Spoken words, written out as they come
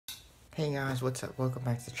Hey guys, what's up? Welcome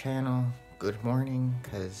back to the channel. Good morning,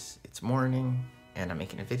 because it's morning and I'm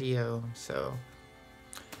making a video. So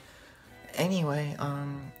anyway,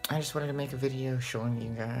 I just wanted to make a video showing you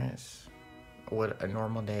guys what a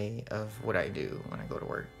normal day of what I do when I go to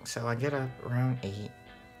work. So I get up around 8.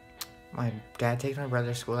 My dad takes my brother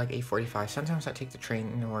to school like 8:45. Sometimes I take the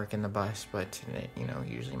train to work and the bus, but today,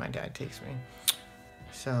 usually my dad takes me.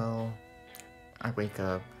 So I wake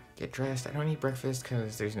up, get dressed. I don't eat breakfast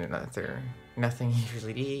because there's nothing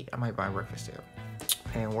usually to eat. I might buy breakfast too.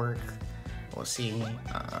 And work, we'll see.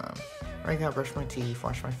 Wake up, brush my teeth,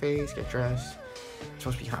 wash my face, get dressed. It's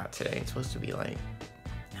supposed to be hot today. It's supposed to be like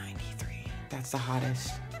 93. That's the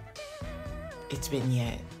hottest it's been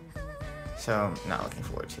yet. So I'm not looking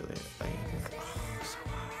forward to it. Like, oh, so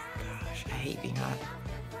hot. Gosh, I hate being hot.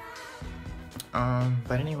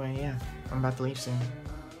 But anyway, yeah, I'm about to leave soon.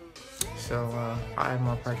 So, I have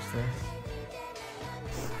more parts to this.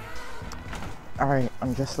 Alright,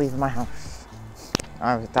 I'm just leaving my house.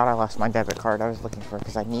 I thought I lost my debit card. I was looking for it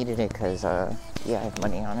because I needed it because, yeah, I have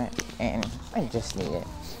money on it. And I just need it.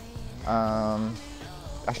 I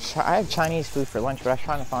have Chinese food for lunch, but I was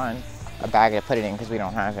trying to find a bag to put it in because we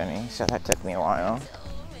don't have any. So that took me a while.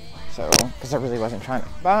 So, because I really wasn't trying to...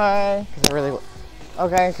 Bye! Because I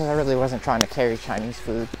really wasn't trying to carry Chinese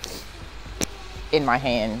food in my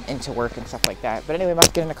hand into work and stuff like that. But anyway, I'm about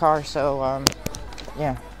to get in the car, so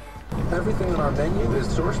yeah. Everything on our menu is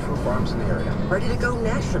sourced from farms in the area. Ready to go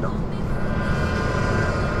national.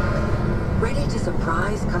 Ready to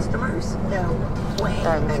surprise customers? No way.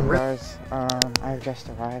 Alright, guys, I've just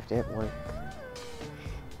arrived at work.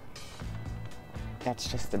 That's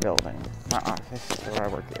just the building. My office is where I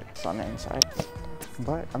work at. It's on the inside.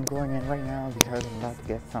 But I'm going in right now because I'm about to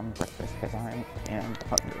get some breakfast because I am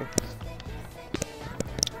hungry.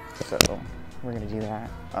 So we're gonna do that.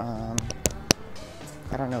 I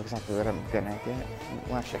don't know exactly what I'm gonna get.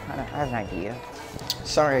 Well, actually, I have an idea.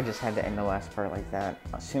 Sorry, I just had to end the last part like that.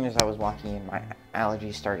 As soon as I was walking in, my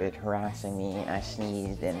allergies started harassing me, and I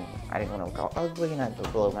sneezed, and I didn't want to look all ugly, and I had to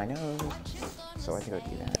blow my nose. So I had to go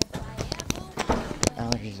do that.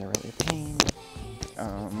 Allergies are really a pain. I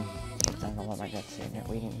don't know what my dad's saying there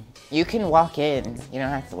waiting. You can walk in. You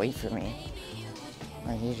don't have to wait for me.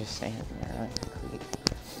 Like, you just stand there like a creep.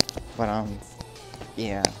 But,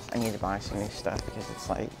 yeah, I need to buy some new stuff because it's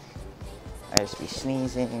like, I just be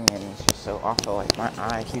sneezing and it's just so awful. Like, my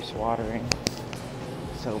eye keeps watering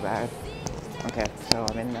so bad. Okay, so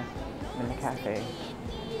I'm in the cafe.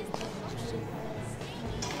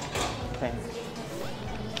 Thanks.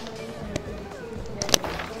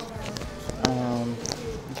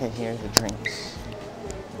 Okay, here's the drinks.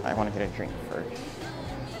 I want to get a drink first.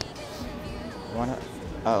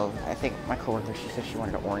 Oh, I think my coworker, she said she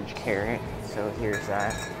wanted an orange carrot, so here's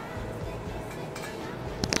that.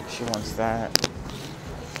 She wants that.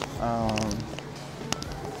 I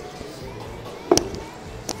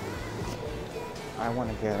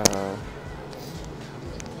want to get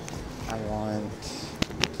I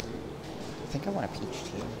think I want a peach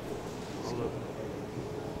tea.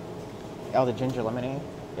 Oh, the ginger lemonade?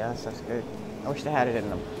 Yes, that's good. I wish they had it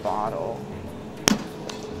in the bottle.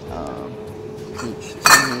 Peach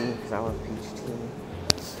tea, because I love peach tea.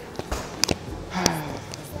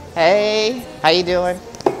 Hey, how you doing?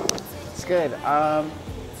 It's good.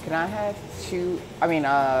 Can I have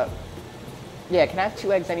yeah, can I have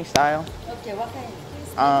 2 eggs any style? Okay, what kind?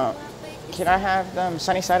 Can I have them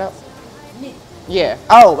sunny side up? Meat, Yeah.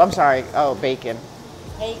 Oh, I'm sorry. Oh, bacon.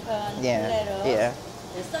 bacon, Yeah, lettuce, yeah.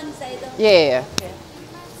 the sunny side up. Yeah. Okay.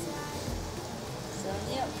 So,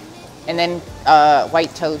 yeah. And then,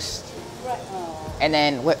 white toast. Right. And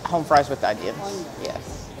then home fries with onions. Onions.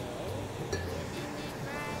 Yes.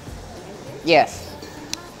 Yes.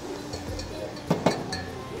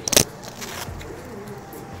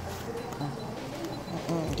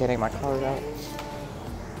 Getting my card out.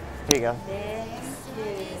 Here you go. Thank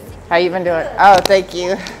you. How you been doing? Oh, thank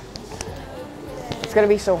you. It's gonna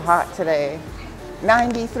be so hot today.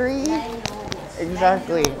 93?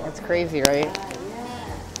 Exactly. It's crazy, right?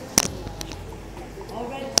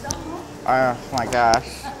 Oh my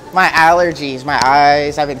gosh. My allergies, my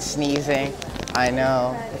eyes, I've been sneezing. I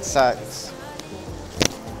know, it sucks.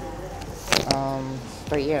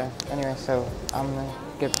 But yeah, anyway, so I'm gonna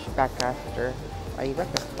get back after I eat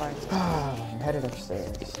breakfast. Bye. I'm headed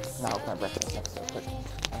upstairs. Not with my breakfast upstairs, but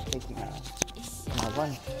I'm taking my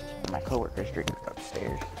lunch and my coworker's drink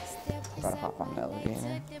upstairs. Gotta hop on the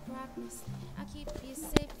elevator.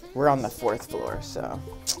 We're on the 4th floor, so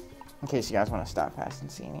in case you guys want to stop past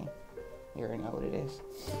and see me, you already know what it is.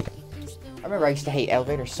 I remember I used to hate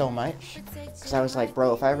elevators so much because I was like,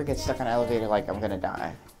 bro, if I ever get stuck on an elevator, like, I'm gonna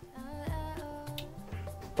die.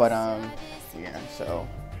 But yeah. So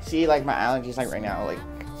see, like my allergies, like right now, like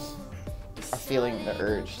I'm feeling the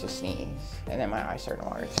urge to sneeze, and then my eyes start to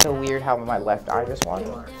water. It's so weird how my left eye just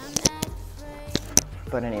watered.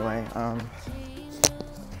 But anyway, I'm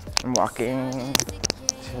walking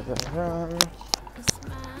to the room.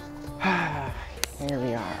 Here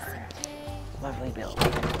we are. Lovely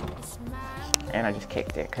building. And I just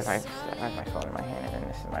kicked it because I have my phone in my hand and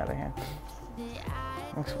this is my other hand.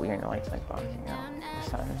 It looks weird, the light's like boxing out. The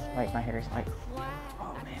sun, like my hair is like,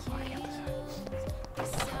 oh man, blocking out the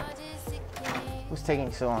sun. What's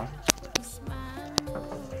taking so long?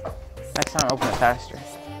 Next time open it faster.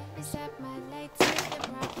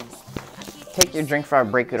 Take your drink before I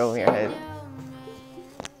break it over your head.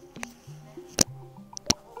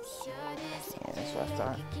 Yeah, that's what I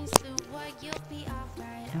thought.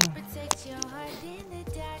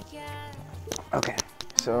 Okay,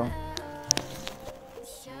 so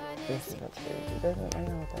this is upstairs. It doesn't, I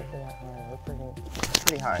know it's actually that high. It's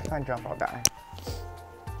pretty high. If I jump, I'll die.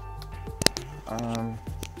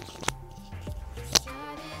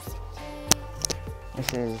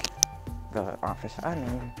 This is the office. I don't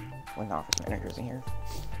know when the office manager's in here.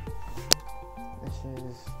 This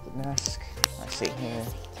is the desk. I sit here,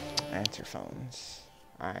 I answer phones.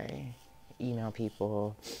 I email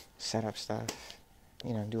people, set up stuff,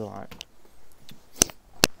 you know, do a lot.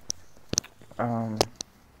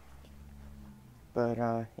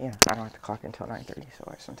 Yeah, I don't have to clock until 9:30, so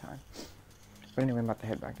I have some time. But anyway, I'm about to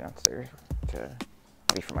head back downstairs to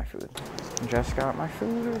wait for my food. Just got my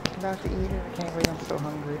food, about to eat it. I can't wait, I'm so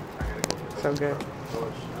hungry. So good.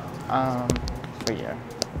 But yeah.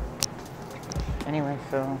 Anyway,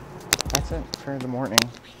 so that's it for the morning.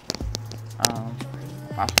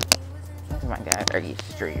 My dad, he's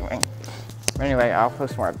streaming. But anyway, I'll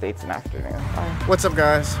post more updates in the afternoon. What's up,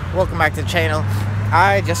 guys? Welcome back to the channel.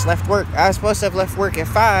 I just left work. I was supposed to have left work at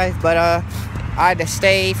 5, but I had to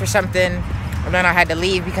stay for something, and then I had to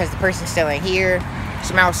leave because the person's still ain't here.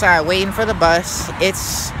 So I'm outside waiting for the bus.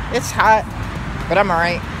 It's hot, but I'm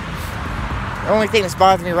alright. The only thing that's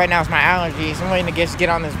bothering me right now is my allergies. I'm waiting to just get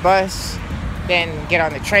on this bus, then get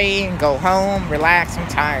on the train, go home, relax. I'm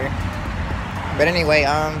tired. But anyway,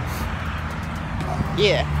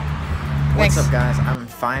 yeah. What's up, guys? I'm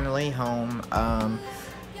finally home.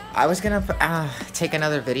 I was gonna take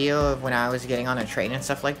another video of when I was getting on a train and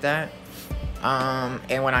stuff like that,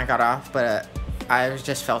 and when I got off, but I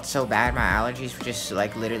just felt so bad. My allergies were just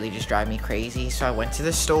like literally just drive me crazy. So I went to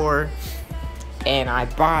the store and I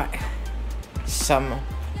bought some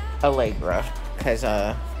Allegra because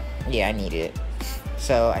yeah, I need it.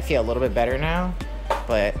 So I feel a little bit better now,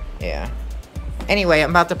 but yeah. Anyway, I'm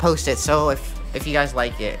about to post it, so if you guys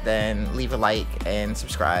like it, then leave a like and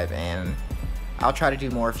subscribe, and I'll try to do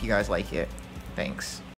more if you guys like it. Thanks.